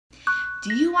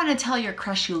Do you want to tell your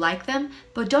crush you like them,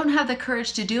 but don't have the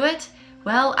courage to do it?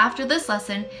 Well, after this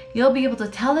lesson, you'll be able to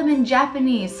tell them in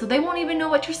Japanese, so they won't even know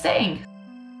what you're saying.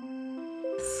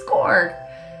 Score!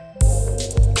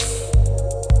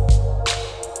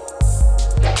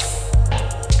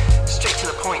 Straight to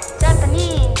the point.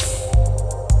 Japanese.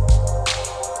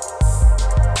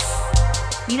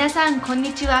 皆さん、こん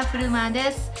にちは、フルマー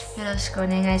です。よろしくお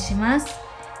願いします。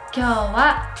今日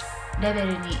はレベ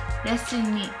ル2、レッスン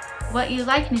2、What you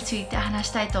like について話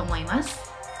したいと思います。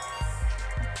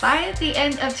By the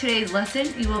end of today's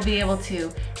lesson, you will be able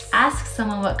to ask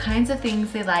someone what kinds of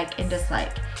things they like and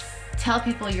dislike, tell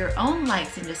people your own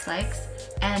likes and dislikes,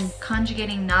 and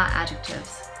conjugating not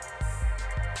adjectives.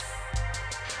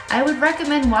 I would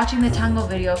recommend watching the Tango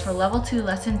video for level 2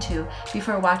 lesson 2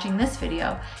 before watching this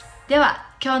video. では、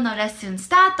今日のレッスンス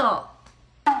タート!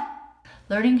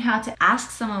 Learning how to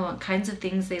ask someone what kinds of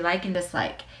things they like and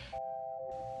dislike.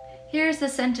 Here's the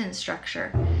sentence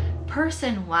structure.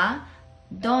 Person は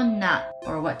どんな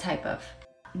or what type of.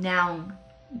 Noun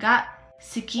が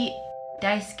好き、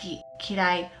大好き、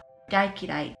嫌い、大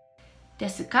嫌いで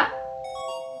すか?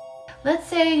 Let's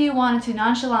say you wanted to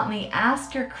nonchalantly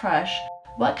ask your crush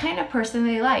what kind of person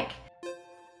they like.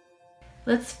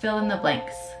 Let's fill in the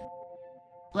blanks.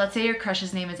 Let's say your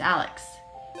crush's name is Alex.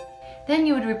 Then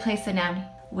you would replace the noun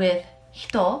with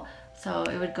人, so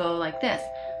it would go like this.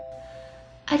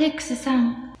 アレックスさ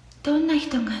ん、どんな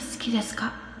人が好きです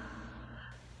か?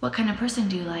 What kind of person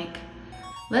do you like?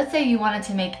 Let's say you wanted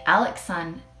to make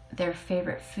Alex-san their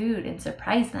favorite food and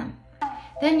surprise them.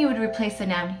 Then you would replace the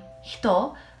noun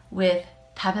人 with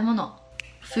食べ物,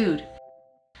 food.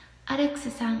 アレック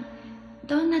スさん、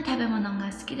どんな食べ物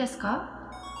が好きですか?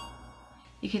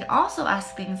 You could also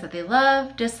ask things that they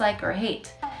love, dislike, or hate.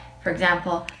 For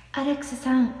example, アレックス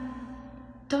さん、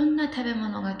どんな食べ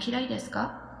物が嫌いです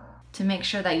か? To make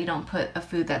sure that you don't put a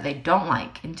food that they don't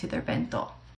like into their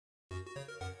bento.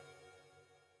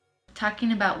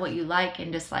 Talking about what you like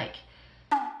and dislike.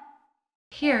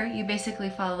 Here, you basically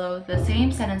follow the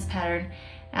same sentence pattern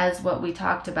as what we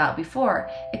talked about before,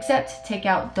 except take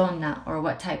out donna or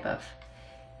what type of.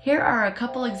 Here are a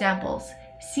couple examples.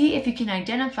 See if you can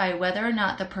identify whether or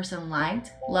not the person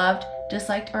liked, loved,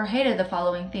 disliked, or hated the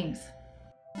following things.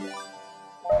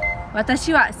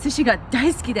 私は寿司が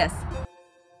大好きです。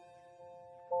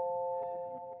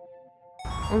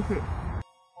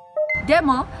で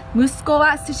も息子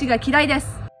は寿司が嫌いです。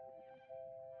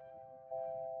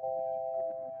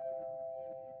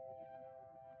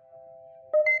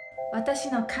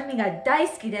私の髪が大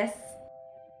好きです。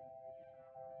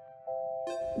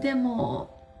でも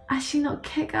足の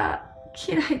毛が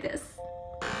嫌いです。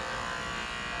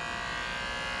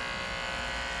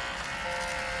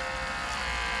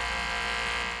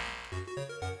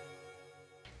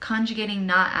Conjugating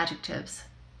not adjectives.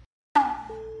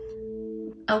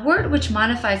 A word which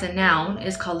modifies a noun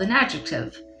is called an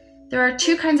adjective. There are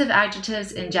two kinds of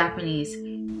adjectives in Japanese,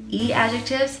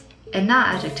 e-adjectives and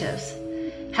not adjectives.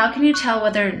 How can you tell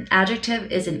whether an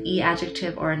adjective is an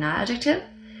e-adjective or a not adjective?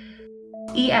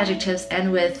 E-adjectives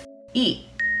end with e,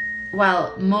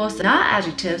 while most not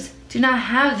adjectives do not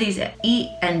have these e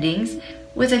endings,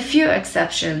 with a few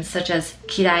exceptions such as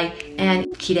kirai and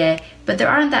kire, but there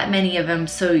aren't that many of them,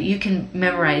 so you can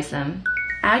memorize them.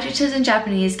 Adjectives in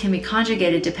Japanese can be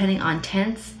conjugated depending on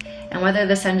tense and whether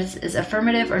the sentence is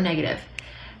affirmative or negative.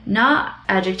 Not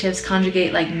adjectives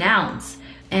conjugate like nouns,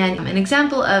 and an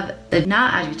example of the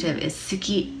not adjective is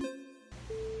suki.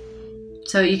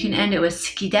 So you can end it with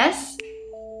suki desu,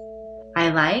 I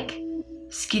like,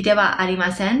 suki de wa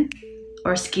arimasen,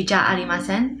 or suki ja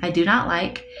arimasen, I do not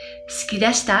like, suki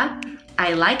deshita,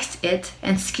 I liked it,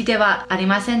 and suki de wa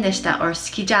arimasen deshita, or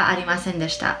suki ja arimasen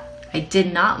deshita, I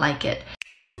did not like it.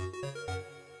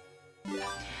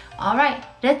 Alright,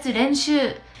 レッツ練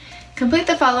習! Complete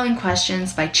the following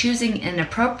questions by choosing an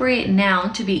appropriate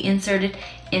noun to be inserted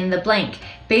in the blank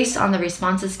based on the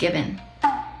responses given.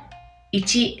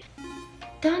 1.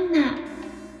 どんな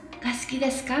が好き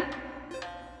ですか?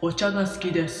 お茶が好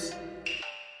きです。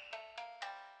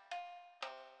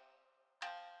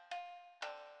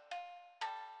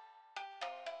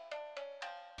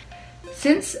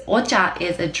Since ocha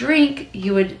is a drink,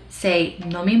 you would say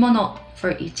飲み物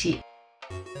for 1.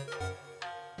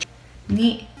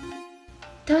 2.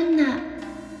 どんな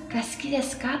が好きで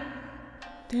すか?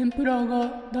 天ぷら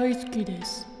が大好きで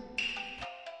す。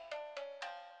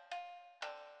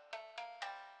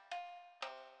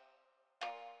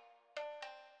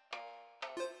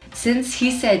Since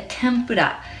he said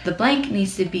tempura, the blank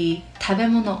needs to be 食べ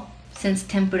物, since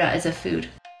tempura is a food.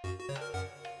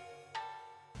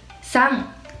 3.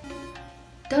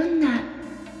 どんな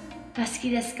がが好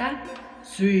きですか？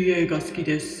水泳が好き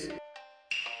です。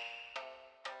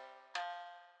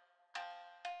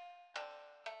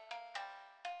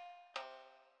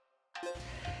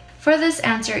For this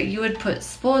answer, you would put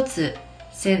スポーツ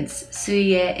since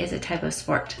水泳 is a type of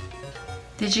sport.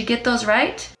 Did you get those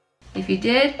right? If you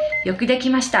did, よくでき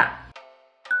ました。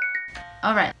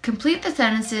Alright, complete the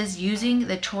sentences using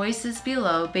the choices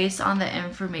below based on the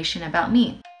information about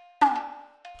me.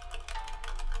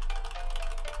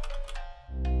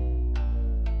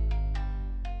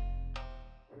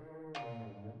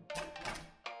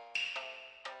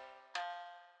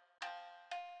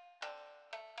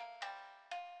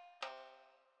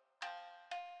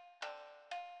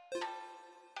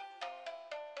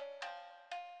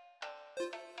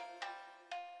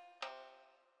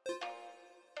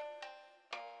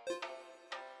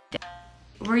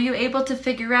 Were you able to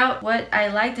figure out what I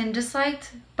liked and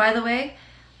disliked? By the way,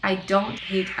 I don't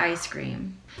hate ice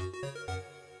cream.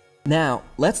 Now,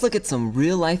 let's look at some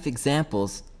real-life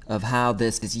examples of how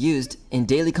this is used in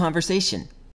daily conversation.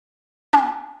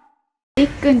 りっ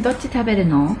くんどっち食べる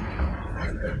の？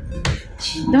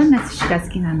どんな寿司が好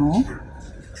きなの？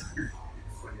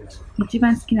一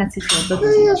番好きな寿司は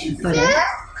どっち？どれ？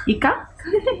イカ？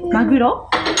マグロ？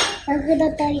マグ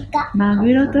ロとイカ。マ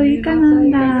グロとイカな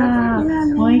んだ。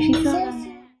美味しそうだ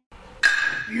ね。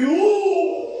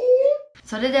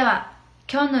それでは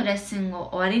今日のレッスンを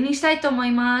終わりにしたいと思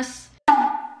います。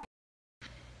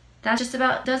That just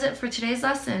about does it for today's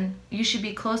lesson. You should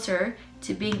be closer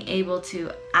to being able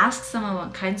to ask someone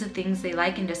what kinds of things they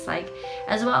like and dislike,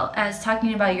 as well as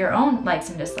talking about your own likes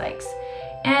and dislikes,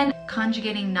 and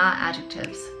conjugating not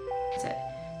adjectives. That's it.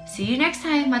 See you next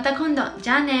time. また今度。じ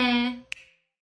ゃあね。